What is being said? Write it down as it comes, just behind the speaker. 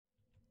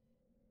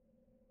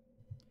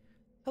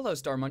Hello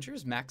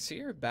StarMunchers, Max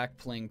here, back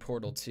playing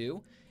Portal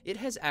 2. It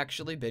has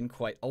actually been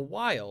quite a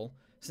while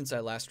since I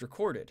last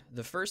recorded.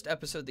 The first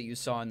episode that you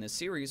saw in this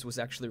series was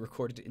actually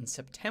recorded in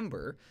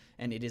September,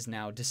 and it is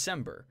now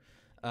December.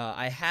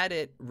 I had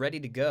it ready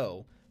to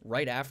go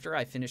right after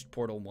I finished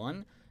Portal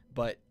 1,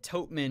 but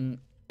Toteman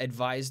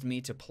advised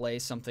me to play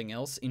something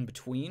else in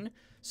between,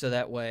 so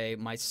that way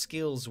my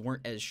skills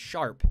weren't as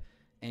sharp,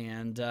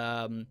 and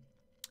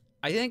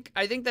I think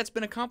that's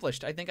been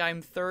accomplished. I think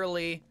I'm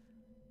thoroughly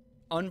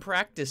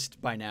unpracticed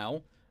by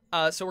now,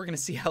 so we're gonna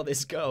see how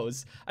this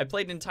goes. I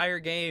played an entire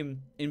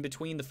game in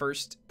between the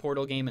first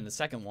Portal game and the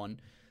second one,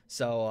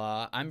 so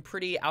I'm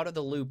pretty out of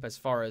the loop as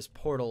far as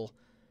Portal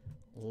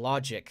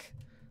logic.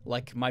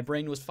 Like, my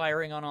brain was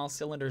firing on all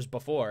cylinders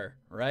before,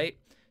 right?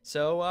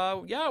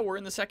 So yeah, we're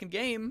in the second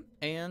game,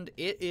 and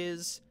it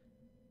is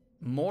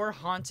more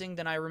haunting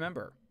than I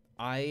remember.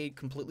 I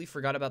completely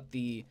forgot about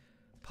the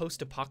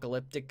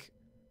post-apocalyptic,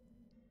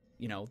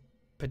 you know,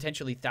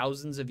 potentially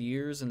thousands of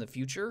years in the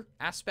future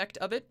aspect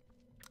of it.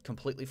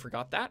 Completely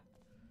forgot that.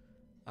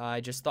 I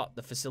just thought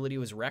the facility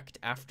was wrecked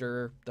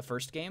after the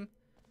first game.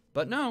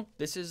 But no,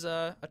 this is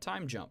a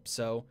time jump.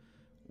 So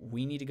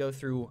we need to go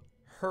through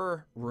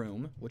her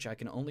room, which I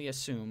can only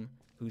assume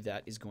who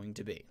that is going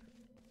to be.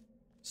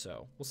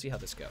 So we'll see how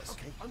this goes.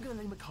 Okay, I'm gonna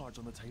lay my cards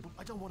on the table.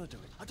 I don't want to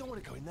do it. I don't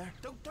want to go in there.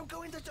 Don't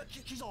go in there.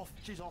 She's off.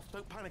 She's off.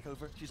 Don't panic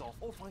over it. She's off.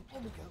 All fine.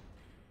 On we go.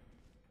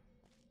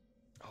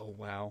 Oh,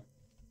 wow.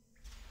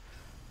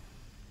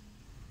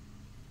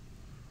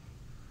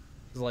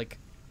 Like,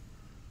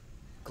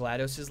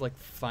 GLaDOS's like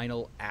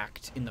final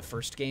act in the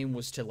first game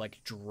was to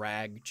like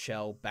drag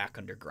Chell back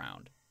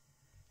underground,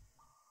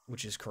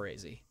 which is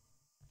crazy.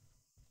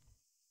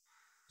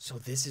 So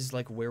this is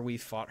like where we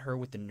fought her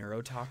with the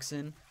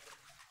neurotoxin.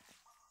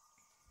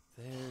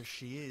 There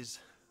she is.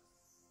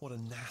 What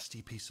a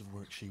nasty piece of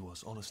work she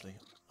was, honestly.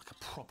 Like a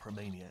proper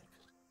maniac.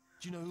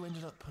 Do you know who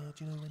ended up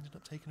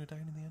taking her down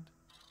in the end?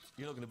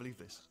 You're not going to believe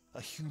this.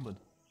 A human.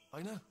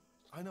 I know.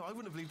 I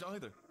wouldn't have believed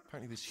either.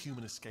 Apparently this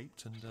human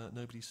escaped and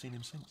nobody's seen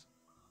him since.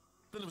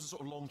 Then there was a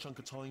sort of long chunk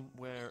of time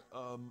where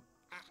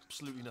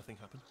absolutely nothing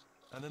happened.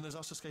 And then there's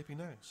us escaping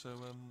now. So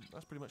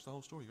that's pretty much the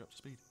whole story. You're up to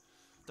speed.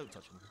 Don't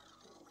touch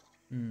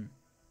anything.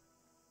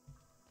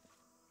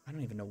 I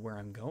don't even know where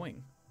I'm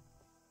going.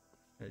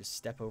 I just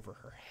step over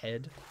her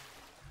head.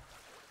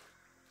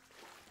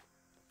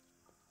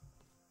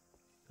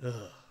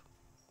 Ugh.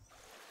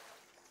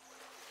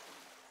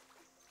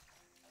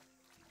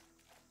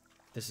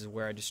 This is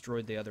where I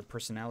destroyed the other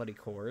personality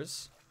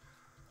cores.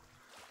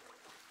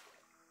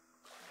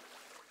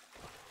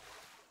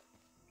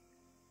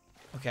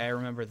 Okay, I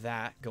remember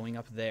that, going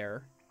up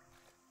there.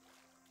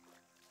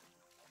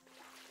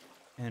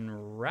 And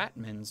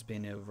Ratman's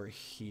been over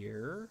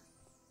here.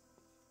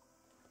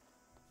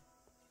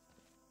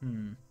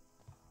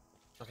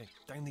 Okay,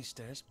 down these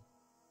stairs.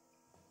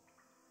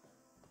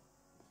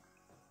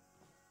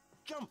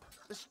 Jump!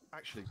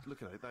 Actually,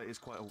 look at it. That's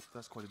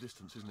quite a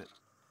distance, isn't it?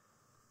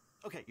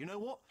 Okay, you know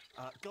what?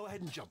 Go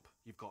ahead and jump.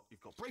 You've got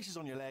braces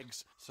on your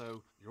legs,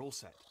 so you're all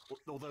set.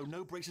 Although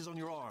no braces on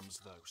your arms,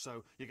 though.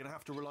 So you're going to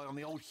have to rely on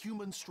the old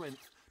human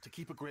strength to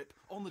keep a grip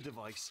on the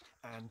device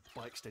and,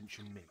 by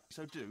extension, me.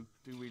 So do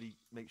really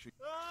make sure.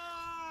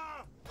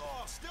 Ah!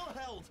 Oh, still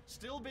held.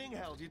 Still being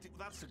held.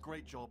 That's a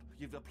great job.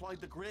 You've applied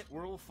the grit.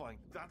 We're all fine.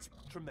 That's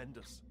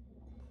tremendous.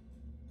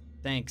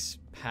 Thanks,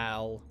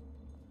 pal.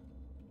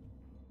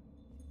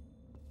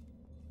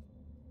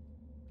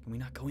 Can we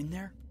not go in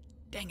there?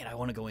 Dang it, I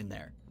want to go in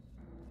there.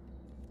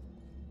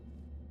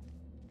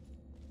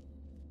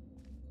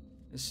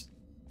 This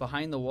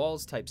behind the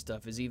walls type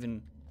stuff is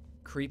even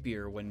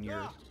creepier when you're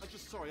I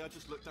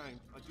just looked down.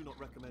 I do not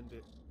recommend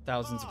it.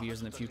 Thousands of years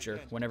in the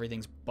future when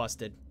everything's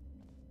busted.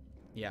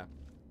 Yeah.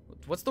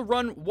 What's the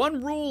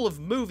one rule of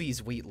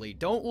movies, Wheatley?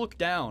 Don't look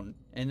down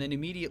and then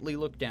immediately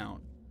look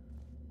down.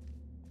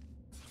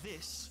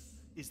 This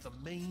is the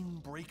main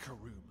breaker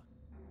room.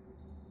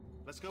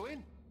 Let's go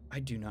in. I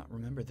do not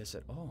remember this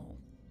at all.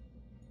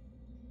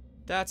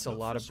 That's a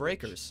lot of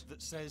breakers.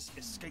 That says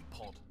escape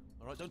pod.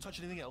 All right, don't touch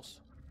anything else.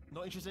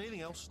 Not interested in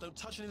anything else. Don't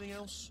touch anything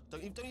else.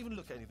 Don't even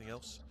look at anything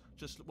else.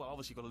 Just, well,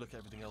 obviously you've got to look at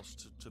everything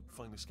else to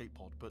find the escape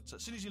pod. But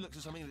as soon as you look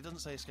at something and it doesn't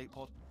say escape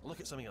pod, look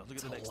at something else. Look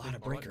at the next thing. A lot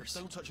of breakers.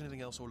 Right? Don't touch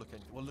anything else or look at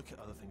anything. Well, look at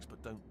other things,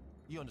 but don't.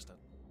 You understand?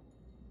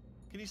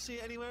 Can you see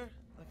it anywhere?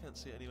 I can't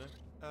see it anywhere.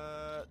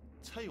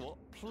 Tell you what,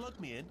 plug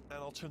me in and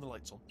I'll turn the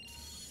lights on.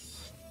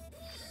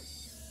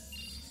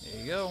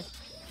 There you go.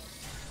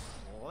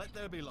 Let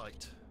there be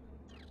light.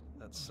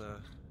 That's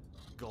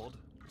God.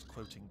 It's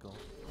quoting God.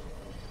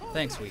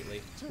 Thanks,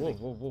 Wheatley. Whoa,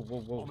 whoa, whoa,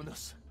 whoa, whoa.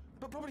 Ominous.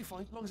 But probably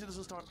fine, as long as it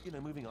doesn't start,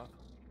 moving up.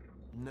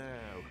 Now.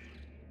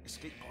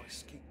 Escape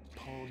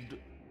pod.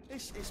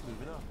 It's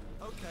moving up.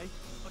 Okay.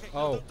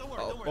 Oh, no, don't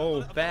worry.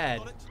 oh,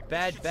 bad.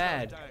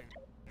 Bad.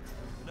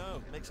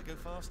 No, makes it go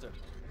faster.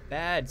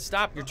 Bad.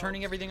 Stop, you're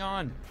turning everything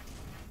on.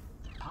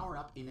 Power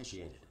up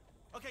initiated.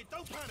 Okay,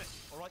 don't panic.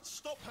 All right,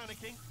 stop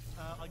panicking.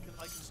 I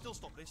can still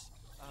stop this.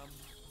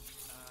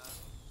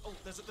 Oh,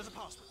 there's a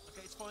password.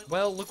 Okay, it's fine.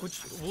 Well, look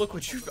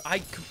what you. I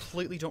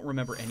completely don't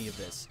remember any of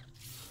this.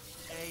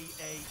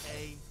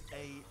 A.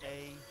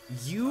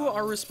 You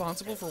are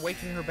responsible for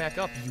waking her back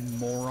up, you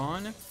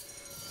moron.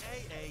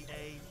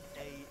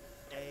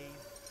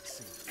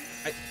 C.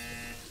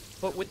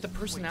 But with the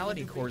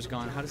personality cores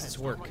gone, how does this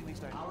work?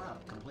 Power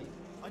up complete.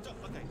 I don't.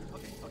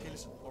 Okay,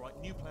 listen. All right,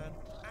 new plan.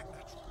 Act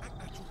natural. Act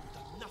natural. You've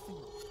done nothing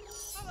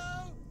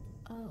wrong.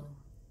 Hello. Oh,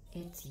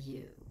 it's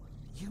you.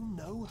 You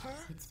know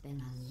her? It's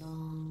been a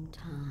long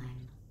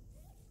time.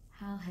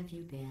 How have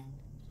you been?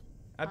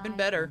 I've been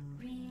better. I'm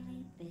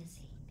really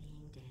busy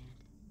being dead.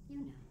 You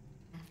know,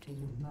 after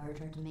you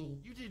murdered me.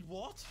 You did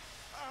what?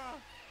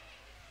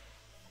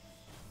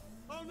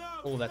 Oh no!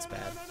 Oh, that's No, no,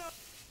 bad. no, no, no.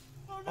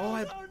 Oh,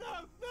 I no,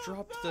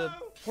 dropped the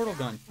portal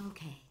gun.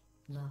 Okay,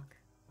 look,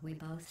 we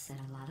both said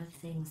a lot of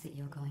things that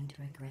you're going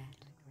to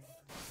regret.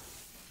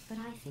 But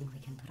I think we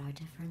can put our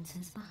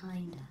differences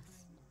behind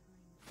us.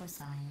 For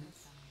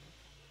science,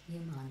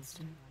 you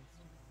monster.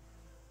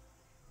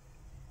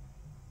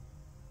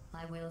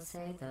 I will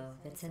say, though,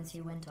 that since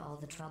you went to all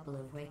the trouble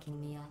of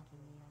waking me up,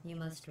 you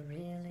must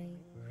really,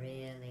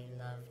 really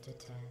love to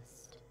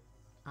test.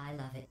 I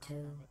love it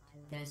too.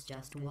 There's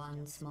just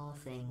one small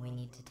thing we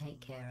need to take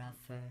care of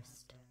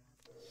first.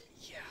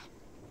 Yeah.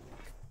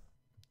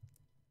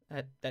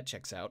 That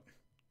checks out.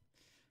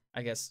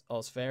 I guess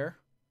all's fair.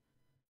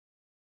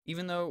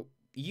 Even though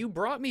you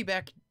brought me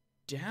back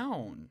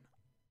down.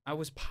 I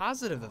was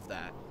positive of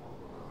that.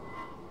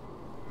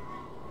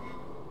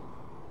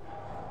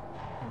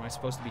 Am I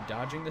supposed to be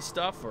dodging this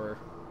stuff, or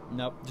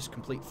nope, just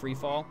complete free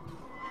fall?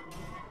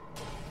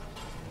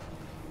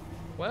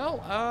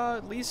 Well,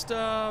 at least,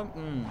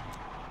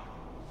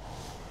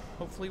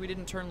 hopefully we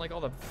didn't turn, like,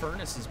 all the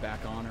furnaces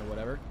back on or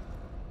whatever.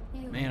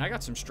 Man, I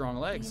got some strong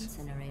The legs.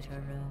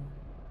 incinerator room.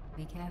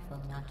 Be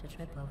careful not to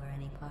trip over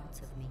any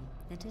parts of me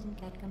that didn't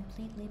get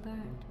completely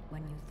burned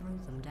when you threw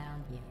them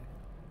down here.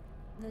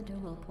 The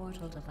dual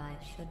portal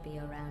device should be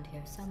around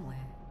here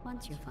somewhere.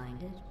 Once you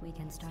find it, we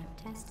can start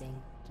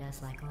testing,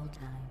 just like old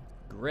times.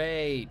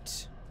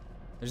 Great.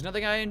 There's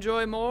nothing I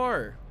enjoy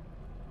more.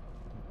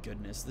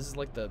 Goodness, this is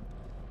like the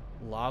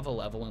lava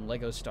level in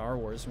Lego Star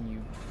Wars when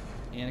you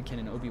Anakin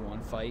and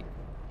Obi-Wan fight.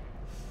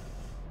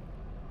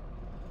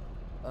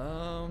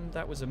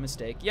 That was a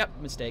mistake.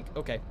 Yep, mistake.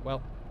 Okay,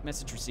 well,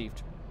 message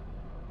received.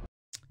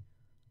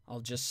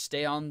 I'll just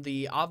stay on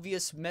the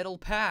obvious metal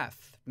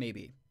path,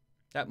 maybe.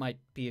 That might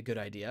be a good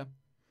idea.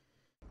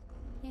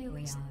 Here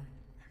we are.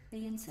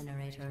 The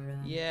incinerator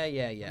room. Yeah.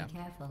 Be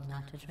careful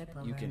not to trip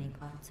over You can any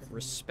parts of me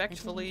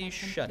respectfully that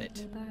didn't get shut it.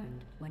 completely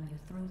burned when you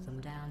threw them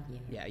down here.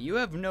 Yeah, you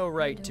have no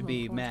right The to dual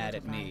be portal mad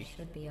at device me.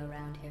 Should be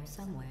around here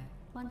somewhere.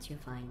 Once you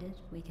find it,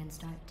 we can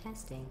start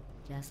testing,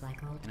 just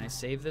like old Can I times.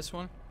 save this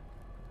one?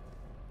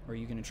 Or are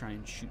you gonna try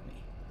and shoot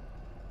me?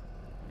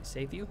 Can I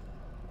save you?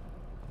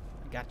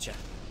 I gotcha.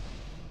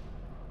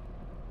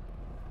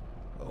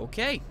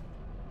 Okay.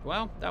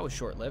 Well, that was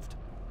short-lived.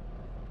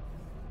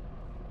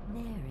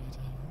 There it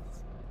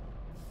is.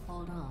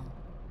 Hold on.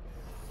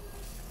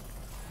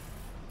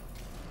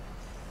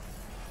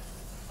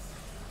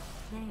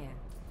 There.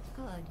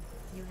 Good.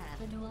 You have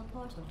the dual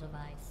portal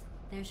device.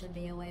 There should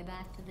be a way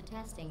back to the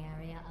testing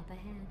area up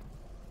ahead.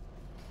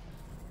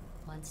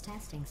 Once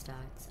testing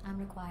starts, I'm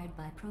required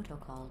by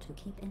protocol to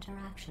keep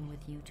interaction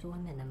with you to a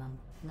minimum.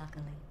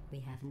 Luckily, we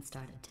haven't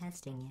started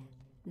testing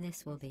yet.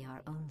 This will be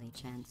our only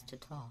chance to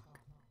talk.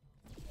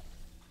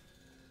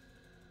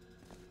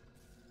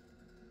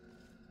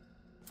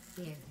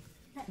 Here,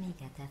 let me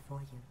get that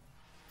for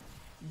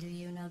you. Do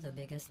you know the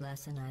biggest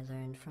lesson I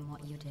learned from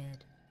what you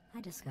did? I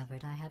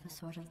discovered I have a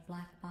sort of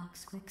black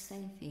box quick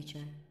save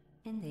feature.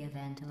 In the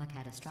event of a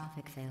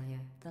catastrophic failure,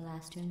 the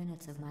last 2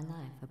 minutes of my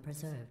life are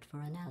preserved for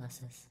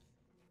analysis.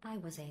 I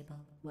was able,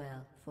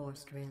 well,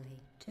 forced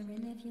really, to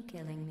relive you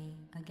killing me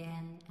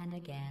again and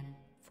again,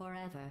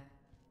 forever.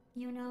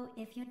 You know,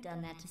 if you'd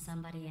done that to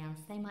somebody else,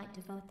 they might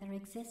devote their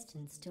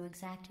existence to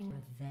exacting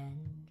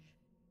revenge.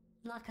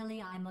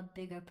 Luckily, I'm a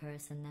bigger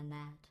person than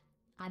that.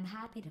 I'm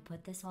happy to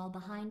put this all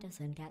behind us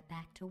and get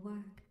back to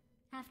work.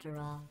 After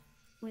all,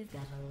 we've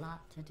got a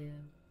lot to do,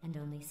 and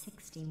only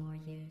 60 more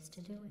years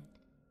to do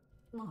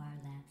it. More or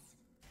less.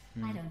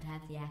 I don't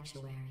have the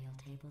actuarial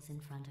tables in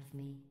front of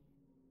me.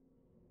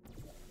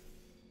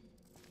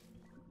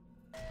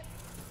 I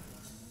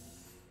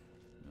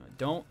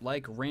don't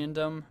like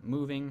random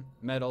moving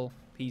metal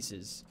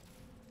pieces.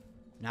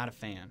 Not a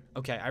fan.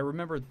 Okay, I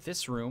remember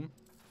this room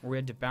where we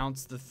had to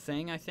bounce the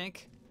thing, I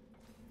think.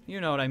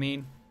 You know what I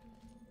mean.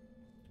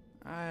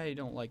 I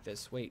don't like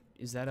this. Wait,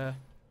 is that a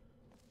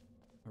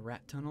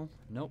rat tunnel?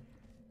 Nope.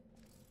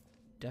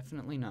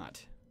 Definitely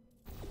not.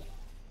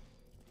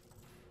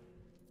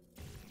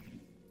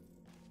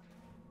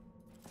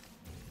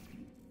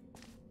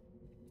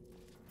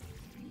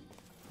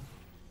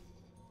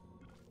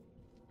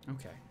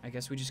 Okay, I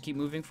guess we just keep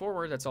moving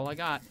forward. That's all I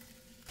got.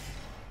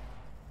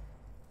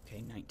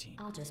 Okay, 19.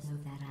 I'll just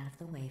move that out of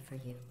the way for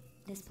you.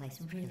 This place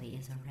really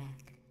is a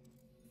wreck.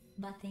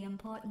 But the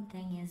important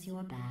thing is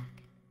you're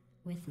back.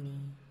 With me.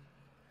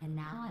 And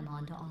now I'm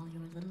on to all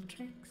your little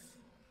tricks.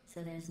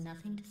 so there's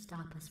nothing to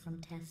stop us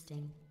from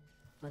testing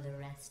for the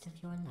rest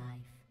of your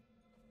life.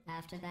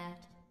 After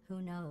that,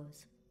 who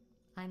knows?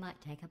 I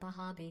might take up a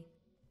hobby.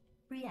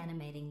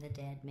 Reanimating the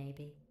dead,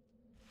 maybe.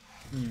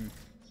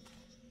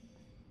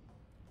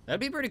 That'd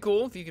be pretty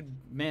cool if you could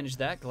manage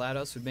that.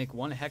 GLaDOS would make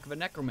one heck of a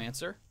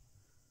necromancer.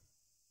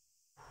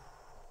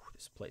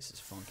 This place is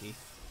funky.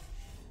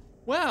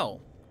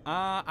 Well,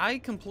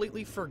 I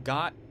completely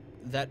forgot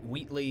that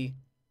Wheatley,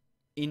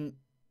 in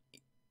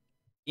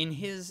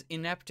his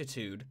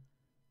ineptitude,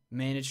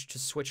 managed to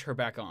switch her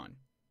back on.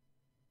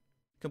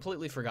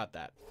 Completely forgot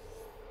that.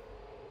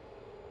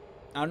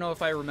 I don't know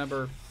if I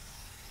remember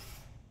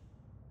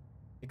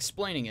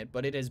explaining it,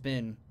 but it has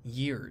been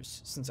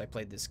years since I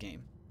played this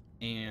game.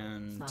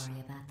 And sorry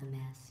about the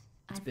mess.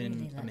 It's I've been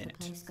really a let minute.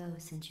 the place go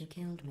since you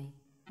killed me.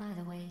 By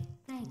the way,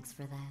 thanks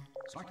for that.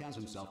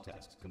 Sarcasm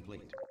self-test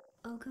complete.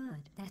 Oh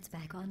good, that's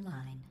back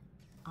online.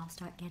 I'll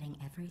start getting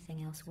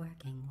everything else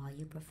working while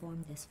you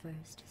perform this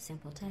first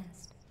simple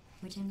test,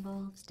 which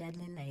involves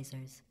deadly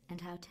lasers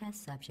and how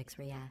test subjects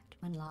react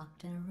when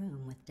locked in a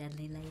room with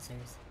deadly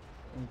lasers.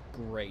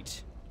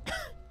 great.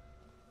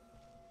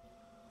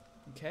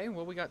 Okay,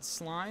 well, we got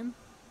slime.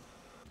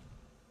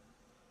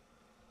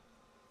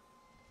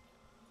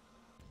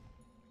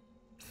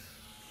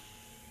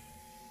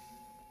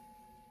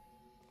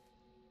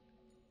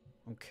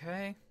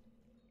 Okay.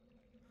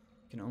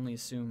 Can only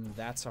assume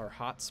that's our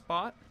hot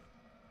spot.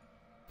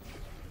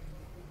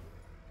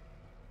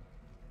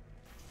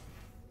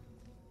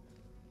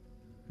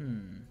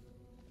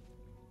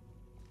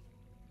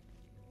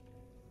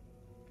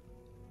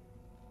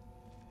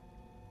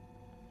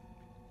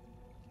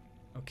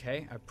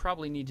 Okay, I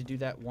probably need to do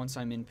that once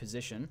I'm in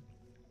position.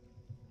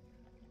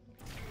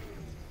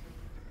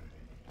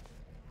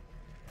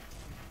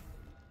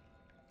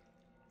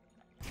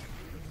 There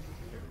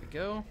we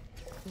go.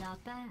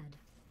 Not bad.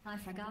 I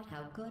forgot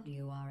how good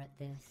you are at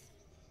this.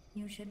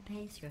 You should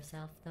pace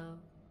yourself, though.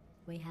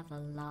 We have a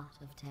lot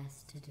of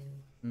tests to do.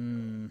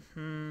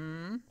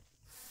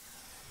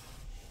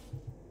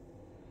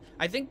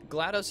 I think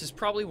GLaDOS is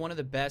probably one of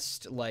the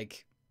best,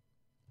 like,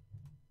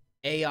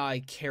 AI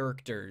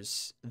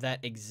characters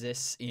that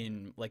exists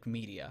in, like,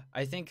 media.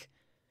 I think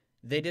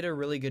they did a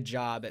really good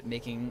job at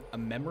making a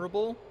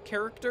memorable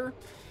character,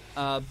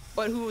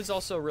 but who was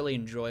also really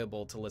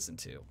enjoyable to listen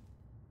to.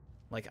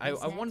 Like, I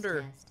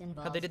wonder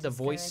how they did the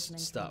voice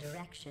stuff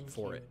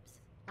for it.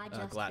 I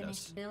just GLaDOS.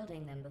 finished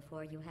building them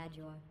before you had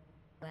your,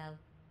 well,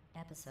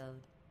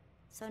 episode.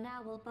 So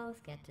now we'll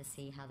both get to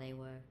see how they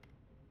work.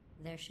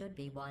 There should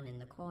be one in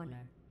the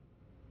corner.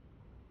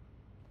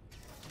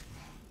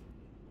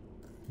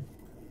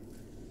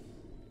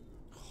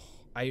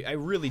 I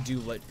really do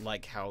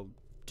like how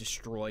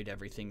destroyed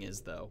everything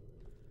is, though.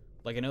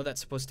 Like, I know that's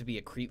supposed to be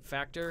a creep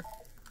factor,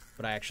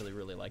 but I actually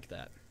really like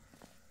that.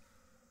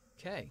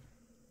 Okay.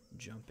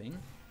 Jumping.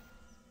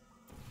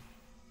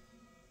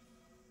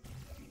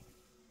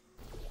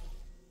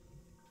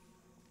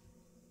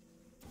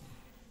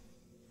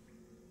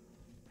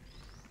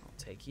 I'll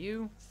take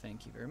you.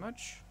 Thank you very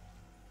much.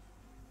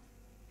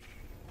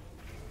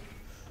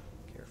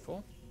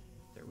 Careful.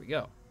 There we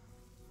go.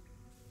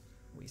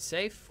 We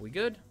safe? We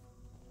good?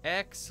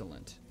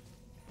 Excellent.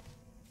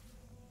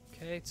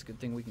 Okay, it's a good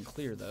thing we can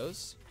clear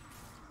those.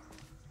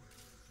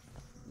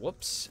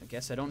 Whoops. I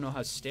guess I don't know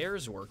how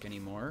stairs work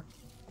anymore.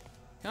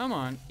 Come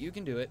on, you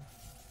can do it.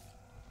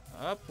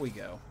 Up we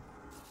go.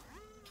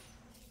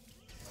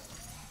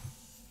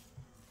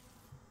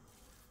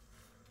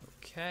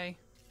 Okay.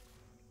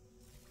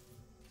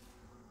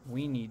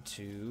 We need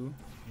to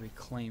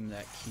reclaim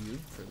that cube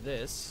for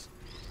this.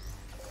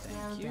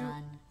 Thank you. Well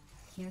done.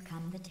 Here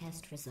come the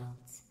test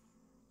results.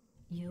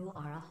 You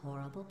are a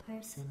horrible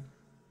person.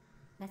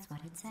 That's what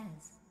it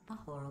says. A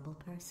horrible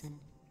person.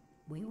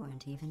 We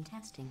weren't even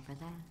testing for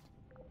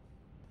that.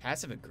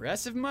 Passive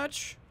aggressive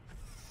much?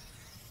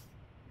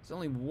 There's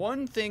only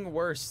one thing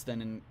worse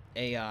than an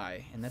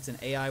AI, and that's an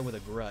AI with a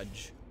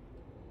grudge.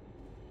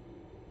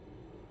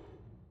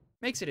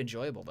 Makes it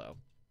enjoyable, though.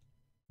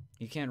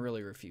 You can't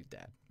really refute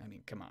that. I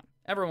mean, come on.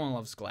 Everyone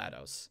loves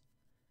GLaDOS.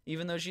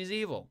 Even though she's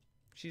evil.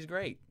 She's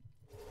great.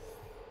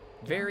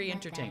 Very Don't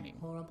let entertaining.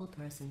 that horrible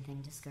person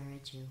thing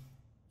discourage you.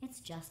 It's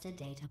just a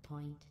data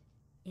point.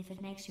 If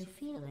it makes you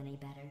feel any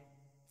better,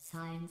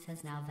 science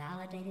has now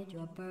validated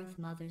your birth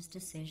mother's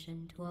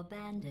decision to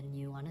abandon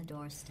you on a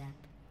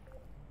doorstep.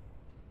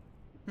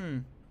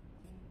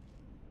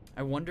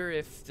 I wonder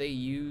if they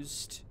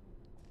used,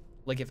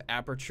 like, if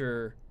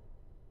Aperture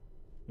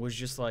was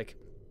just, like,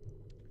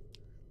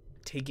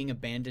 taking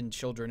abandoned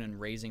children and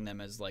raising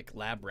them as, like,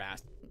 lab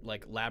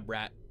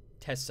rat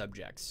test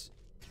subjects.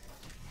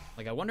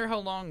 Like, I wonder how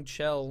long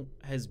Chell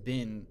has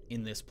been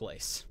in this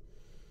place.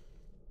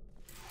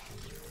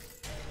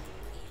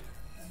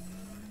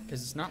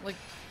 Because it's not like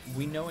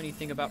we know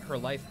anything about her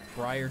life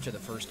prior to the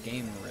first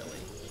game, really.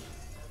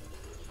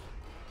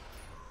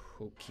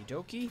 Okie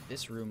dokie,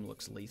 this room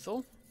looks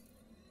lethal.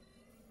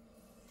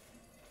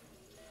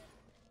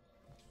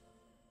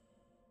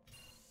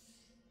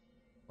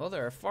 Well,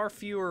 there are far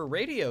fewer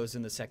radios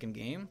in the second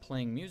game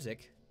playing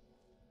music.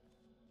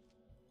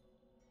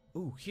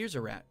 Ooh, here's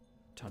a rat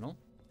tunnel.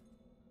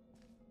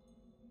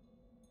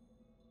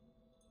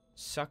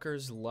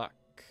 Sucker's luck.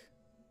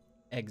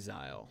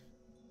 Exile.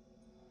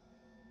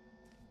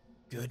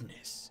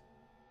 Goodness.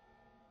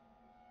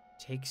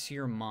 Takes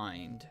your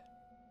mind.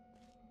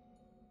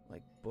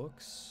 Like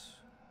books.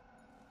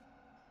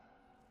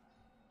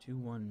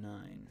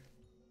 219.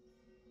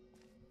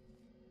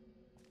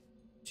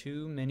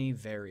 Too many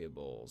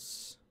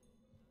variables.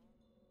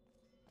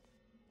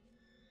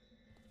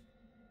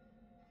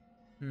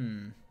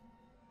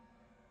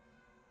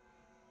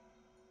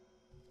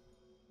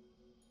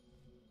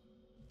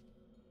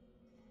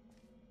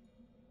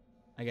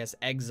 I guess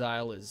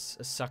exile is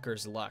a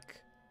sucker's luck.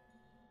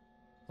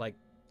 Like,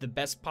 the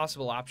best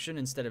possible option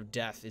instead of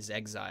death is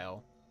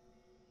exile.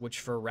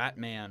 Which for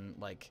Ratman,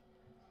 like,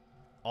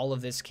 all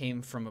of this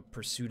came from a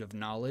pursuit of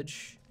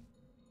knowledge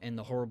and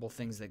the horrible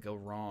things that go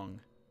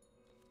wrong.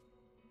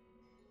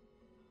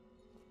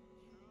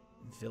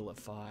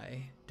 Vilify.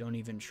 Don't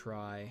even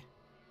try.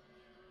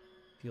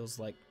 Feels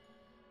like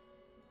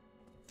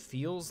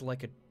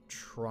a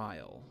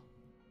trial.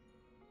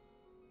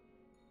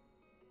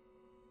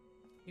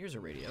 Here's a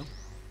radio.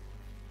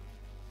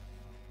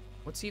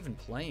 What's even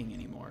playing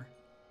anymore?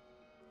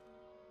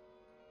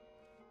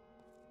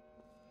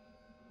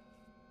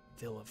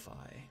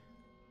 Vilify.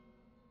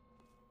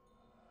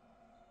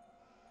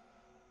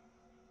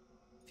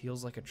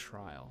 Feels like a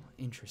trial.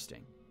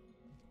 Interesting.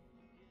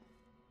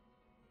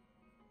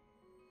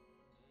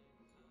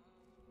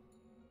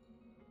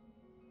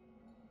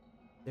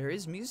 There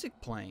is music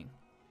playing,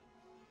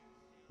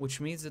 which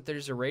means that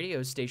there's a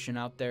radio station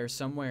out there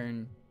somewhere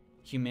in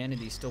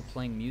humanity still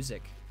playing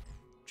music,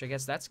 which I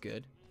guess that's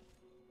good.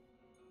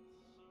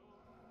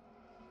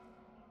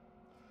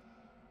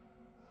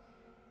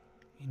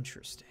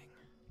 Interesting.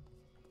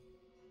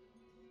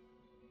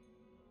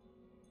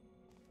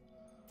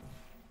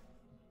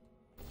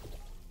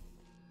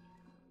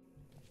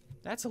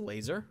 That's a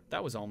laser.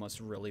 That was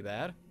almost really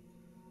bad.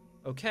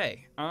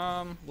 Okay,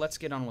 let's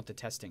get on with the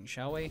testing,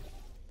 shall we?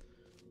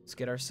 Let's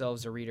get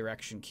ourselves a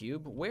redirection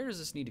cube. Where does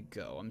this need to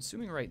go? I'm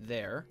assuming right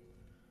there.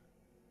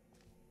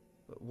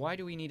 But why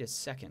do we need a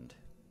second?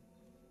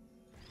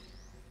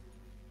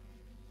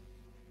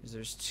 Because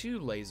there's two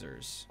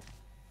lasers.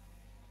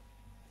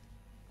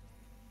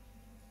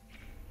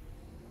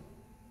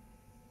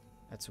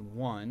 That's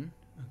one.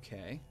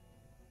 Okay.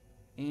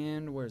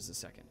 And where's the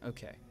second?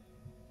 Okay.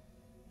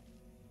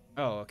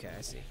 Oh, okay,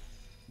 I see.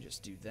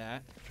 Just do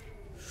that.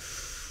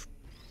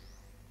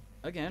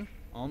 Again,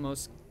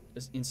 almost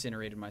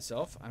incinerated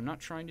myself. I'm not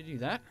trying to do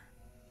that.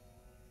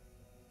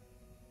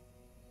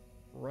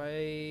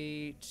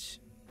 Right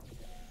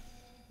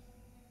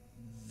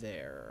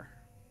there.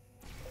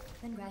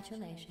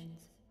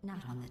 Congratulations. Not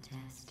on the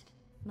test.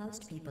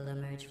 Most people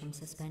emerge from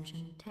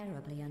suspension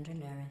terribly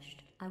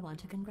undernourished. I want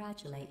to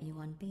congratulate you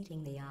on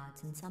beating the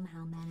odds and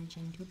somehow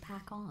managing to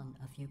pack on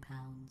a few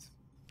pounds.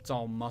 It's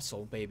all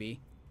muscle,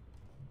 baby.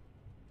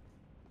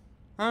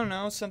 I don't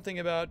know, something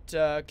about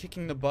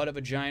kicking the butt of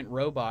a giant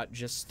robot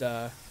just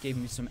gave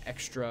me some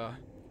extra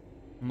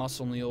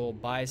muscle in the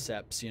old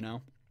biceps, you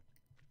know?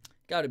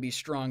 Gotta be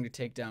strong to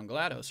take down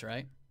GLaDOS,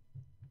 right?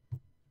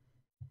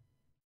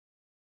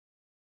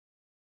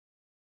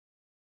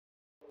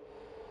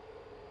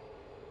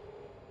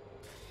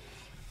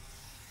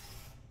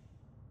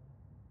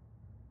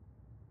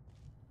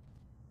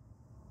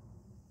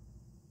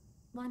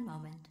 One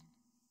moment.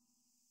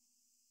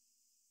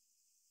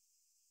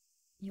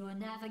 You are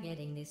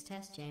navigating these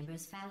test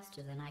chambers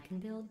faster than I can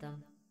build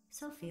them,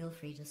 so feel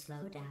free to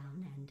slow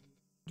down and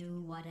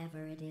do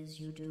whatever it is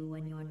you do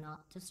when you're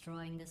not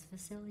destroying this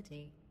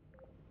facility.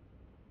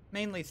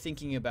 Mainly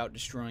thinking about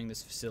destroying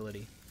this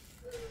facility.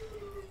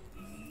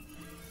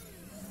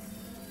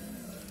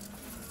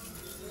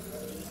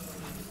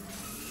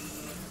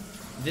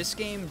 This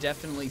game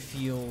definitely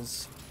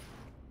feels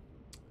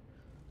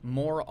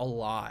more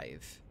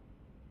alive,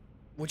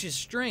 which is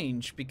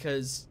strange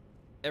because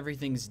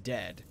everything's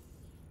dead.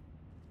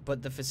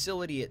 But the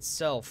facility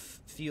itself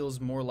feels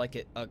more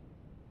like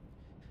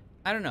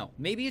I don't know,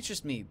 maybe it's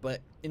just me, but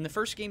in the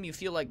first game you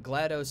feel like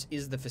GLaDOS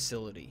is the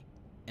facility,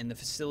 and the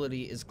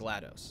facility is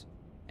GLaDOS.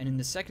 And in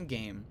the second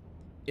game,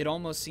 it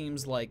almost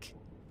seems like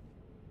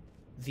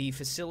the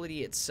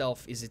facility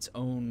itself is its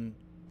own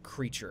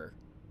creature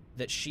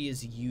that she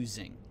is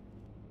using.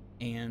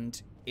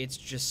 And it's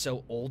just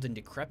so old and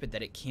decrepit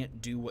that it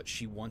can't do what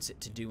she wants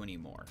it to do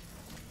anymore.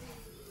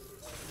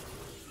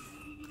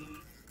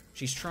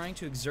 She's trying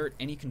to exert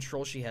any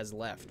control she has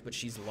left, but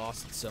she's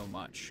lost so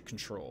much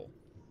control.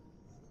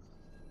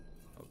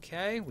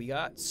 Okay, we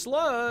got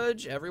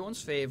sludge,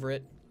 everyone's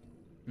favorite.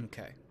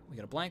 Okay, we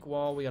got a blank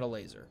wall, we got a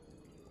laser.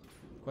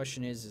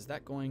 Question is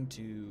that going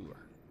to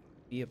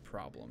be a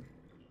problem?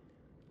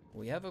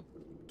 We have a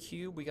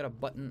cube, we got a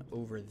button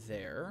over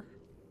there.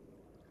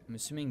 I'm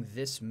assuming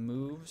this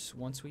moves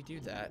once we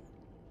do that.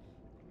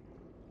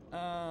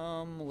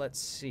 Let's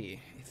see.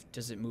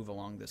 Does it move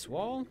along this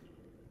wall?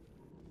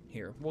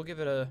 Here, we'll give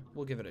it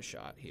a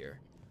shot here.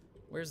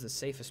 Where's the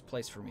safest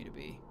place for me to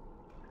be?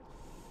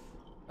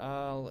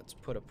 Let's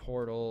put a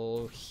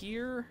portal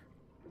here.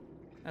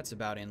 That's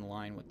about in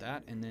line with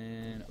that. And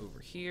then over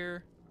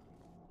here,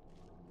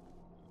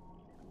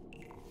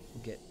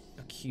 we'll get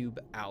a cube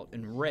out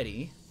and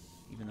ready,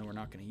 even though we're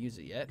not going to use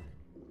it yet.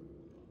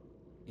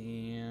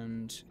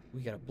 And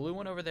we got a blue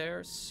one over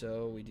there,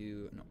 so we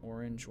do an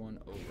orange one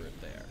over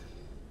there.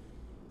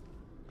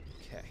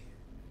 Okay.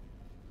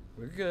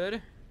 We're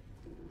good.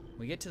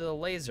 We get to the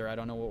laser, I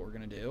don't know what we're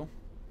going to do.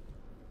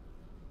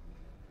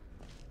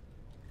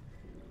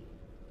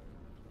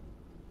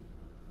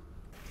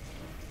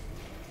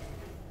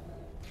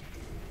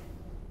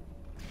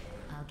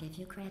 I'll give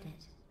you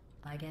credit.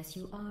 I guess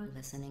you are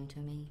listening to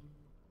me.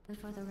 But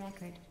for the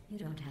record, you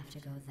don't have to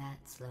go that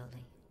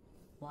slowly.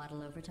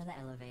 Waddle over to the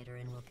elevator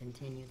and we'll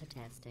continue the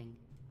testing.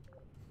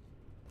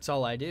 That's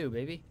all I do,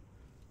 baby.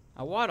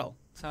 I waddle.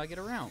 That's how I get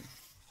around.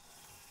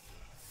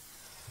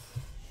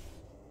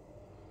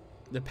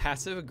 The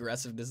passive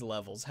aggressiveness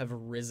levels have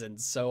risen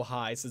so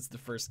high since the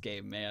first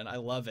game, man. I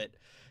love it.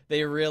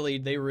 They really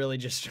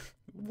just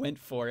went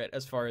for it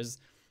as far as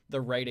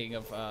the writing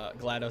of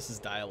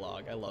GLaDOS'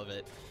 dialogue. I love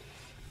it.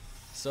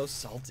 So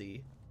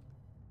salty.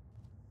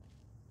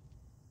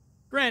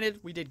 Granted,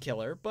 we did kill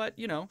her, but,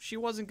 you know, she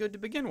wasn't good to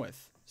begin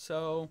with.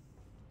 So,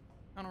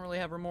 I don't really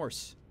have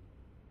remorse.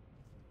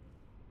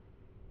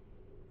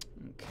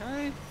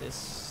 Okay,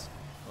 this...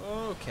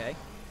 Okay.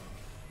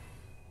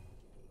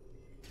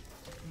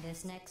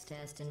 This next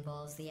test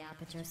involves the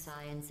Aperture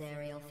Science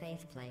Aerial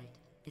Faithplate.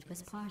 It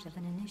was part of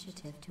an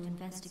initiative to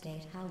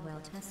investigate how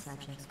well test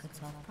subjects could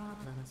solve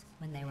problems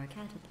when they were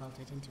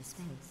catapulted into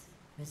space.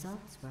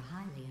 Results were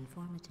highly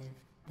informative.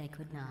 They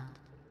could not.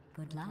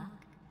 Good luck.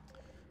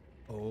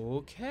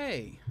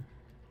 Okay.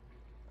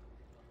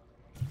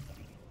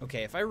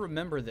 Okay, if I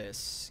remember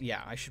this,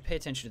 yeah, I should pay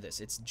attention to this.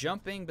 It's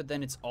jumping, but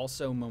then it's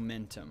also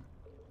momentum.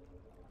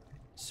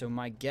 So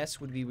my guess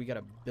would be we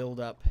gotta build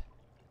up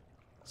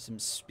some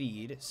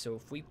speed. So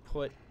if we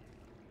put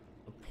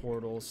a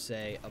portal,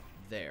 say, up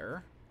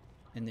there,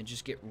 and then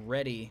just get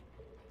ready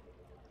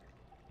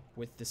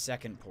with the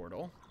second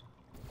portal,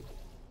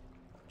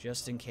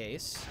 just in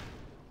case.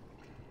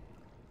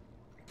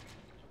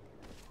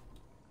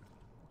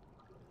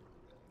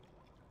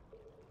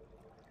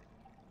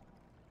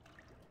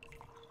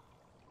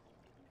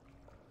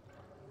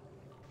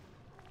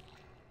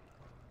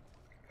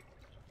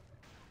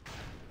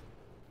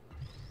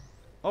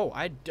 Oh,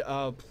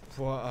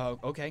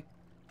 okay.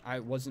 I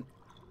wasn't...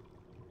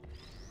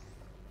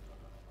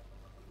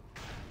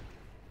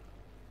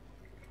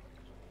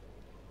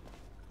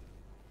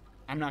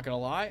 I'm not gonna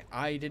lie,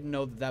 I didn't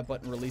know that that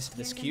button released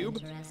this cube.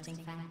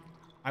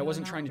 I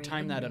wasn't trying to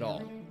time that at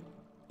all.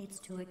 It's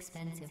too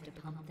expensive to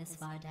pump this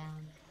far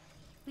down.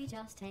 We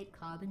just take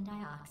carbon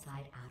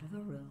dioxide out of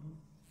a room,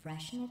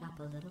 freshen it up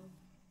a little,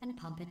 and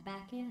pump it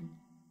back in.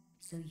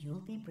 So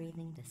you'll be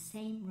breathing the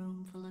same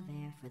room full of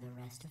air for the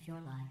rest of your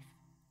life.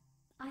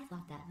 I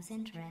thought that was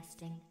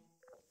interesting.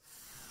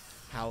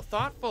 How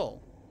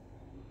thoughtful.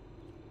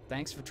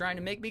 Thanks for trying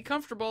to make me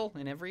comfortable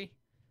in every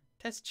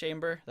test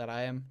chamber that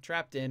I am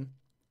trapped in.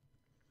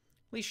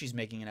 At least she's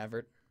making an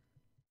effort.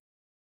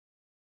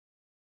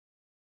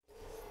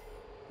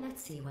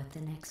 Let's see what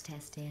the next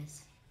test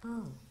is.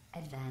 Oh,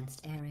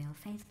 advanced aerial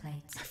faith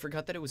plates. I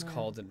forgot that it was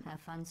called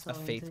a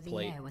faith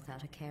plate.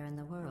 Without a care in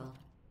the world.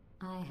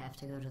 I have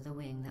to go to the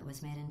wing that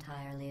was made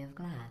entirely of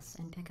glass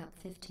and pick up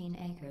 15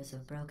 acres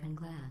of broken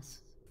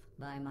glass.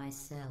 By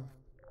myself.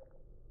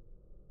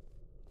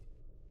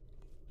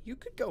 You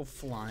could go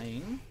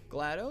flying,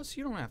 GLaDOS.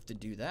 You don't have to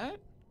do that.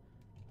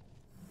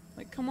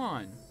 Like, come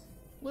on.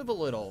 Live a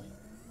little.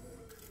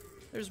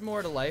 There's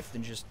more to life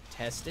than just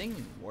testing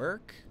and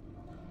work.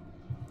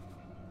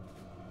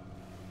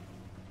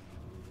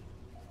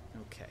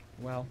 Okay,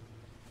 well,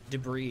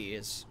 debris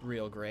is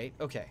real great.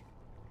 Okay,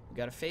 we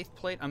got a faith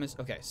plate.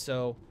 Okay,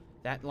 so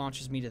that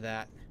launches me to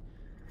that.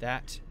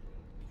 That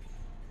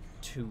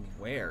to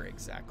where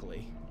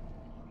exactly?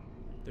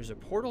 There's a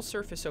portal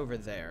surface over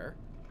there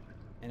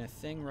and a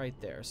thing right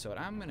there. So what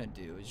I'm gonna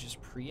do is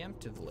just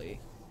preemptively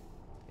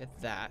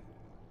get that.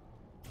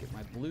 Get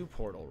my blue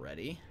portal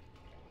ready.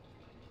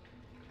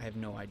 I have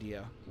no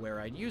idea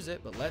where I'd use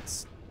it, but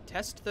let's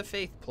test the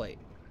faith plate.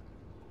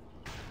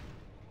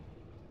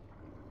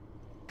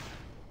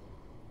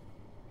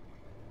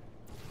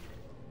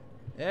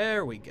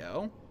 There we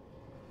go.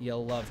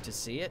 You'll love to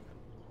see it.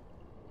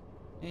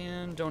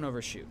 And don't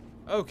overshoot.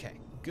 Okay,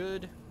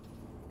 good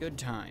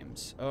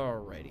times.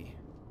 Alrighty.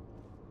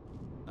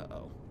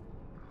 Uh-oh.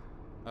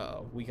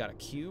 Uh-oh, we got a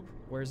cube?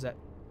 Where's that?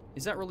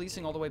 Is that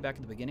releasing all the way back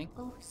at the beginning?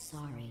 Oh,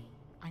 sorry.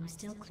 I'm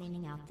still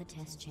cleaning out the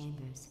test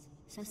chambers,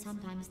 so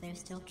sometimes there's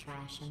still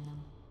trash in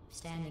them,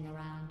 standing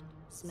around,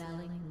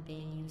 smelling and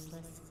being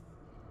useless.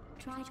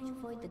 Try to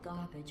avoid the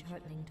garbage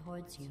hurtling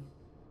towards you.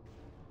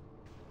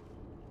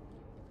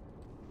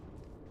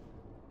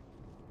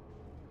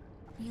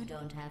 You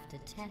don't have to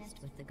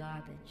test with the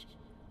garbage.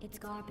 It's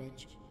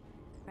garbage.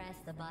 Press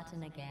the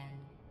button again.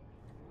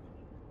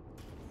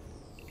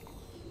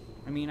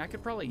 I mean, I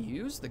could probably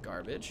use the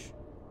garbage.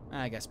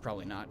 I guess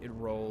probably not. It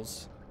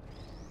rolls.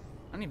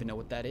 I don't even know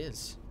what that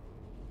is.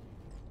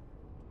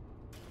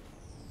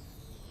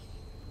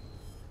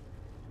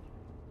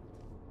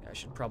 I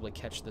should probably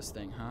catch this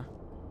thing, huh?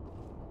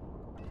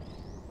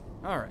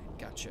 Alright,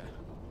 gotcha.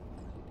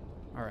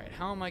 Alright,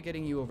 how am I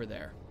getting you over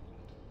there?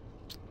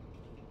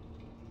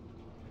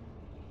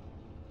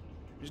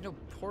 There's no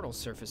portal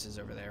surfaces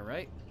over there,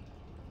 right?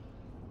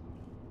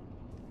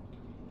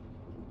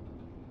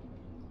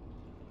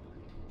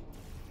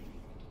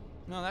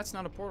 No, that's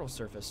not a portal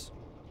surface.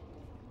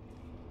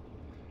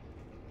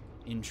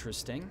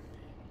 Interesting.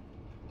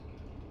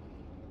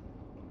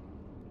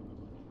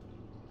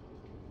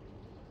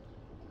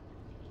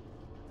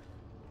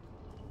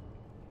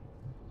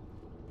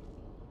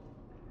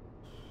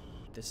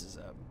 This is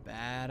a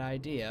bad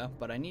idea,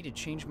 but I need to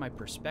change my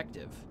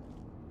perspective.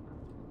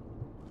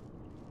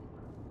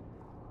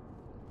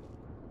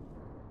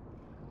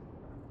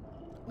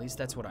 At least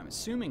that's what I'm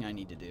assuming I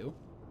need to do.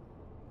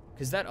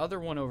 Because that other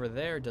one over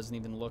there doesn't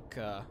even look,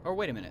 oh,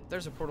 wait a minute.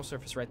 There's a portal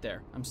surface right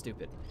there. I'm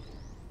stupid.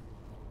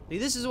 See,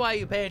 this is why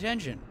you pay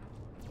attention.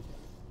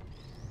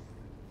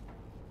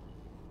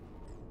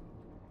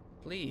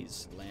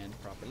 Please land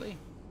properly.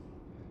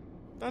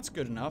 That's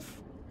good enough.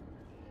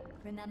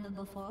 Remember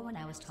before when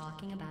I was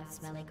talking about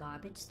smelly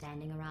garbage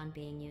standing around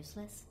being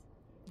useless?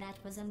 That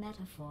was a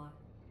metaphor.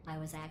 I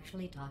was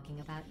actually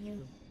talking about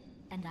you.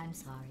 And I'm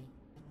sorry.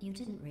 You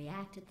didn't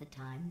react at the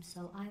time,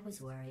 so I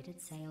was worried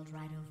it sailed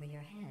right over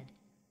your head,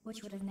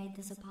 which would have made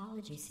this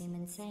apology seem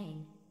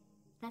insane.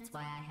 That's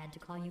why I had to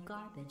call you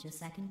garbage a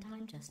second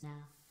time just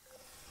now.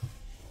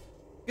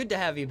 Good to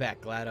have you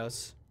back,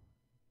 GLaDOS.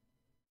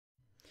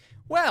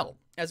 Well,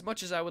 as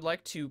much as I would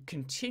like to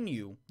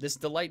continue this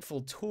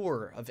delightful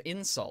tour of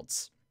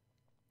insults,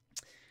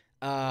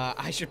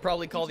 I should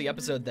probably call the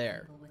episode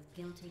there. People with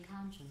guilty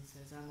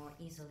consciences are more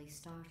easily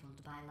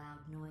startled by loud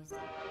noises.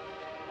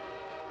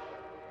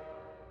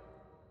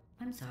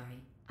 I'm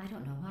sorry, I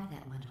don't know why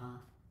that went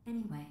off.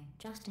 Anyway,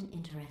 just an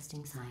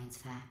interesting science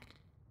fact.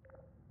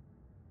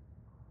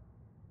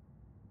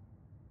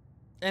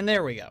 And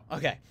there we go.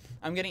 Okay,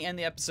 I'm going to end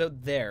the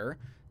episode there.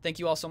 Thank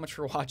you all so much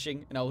for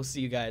watching, and I will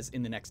see you guys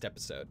in the next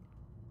episode.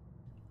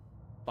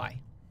 Bye.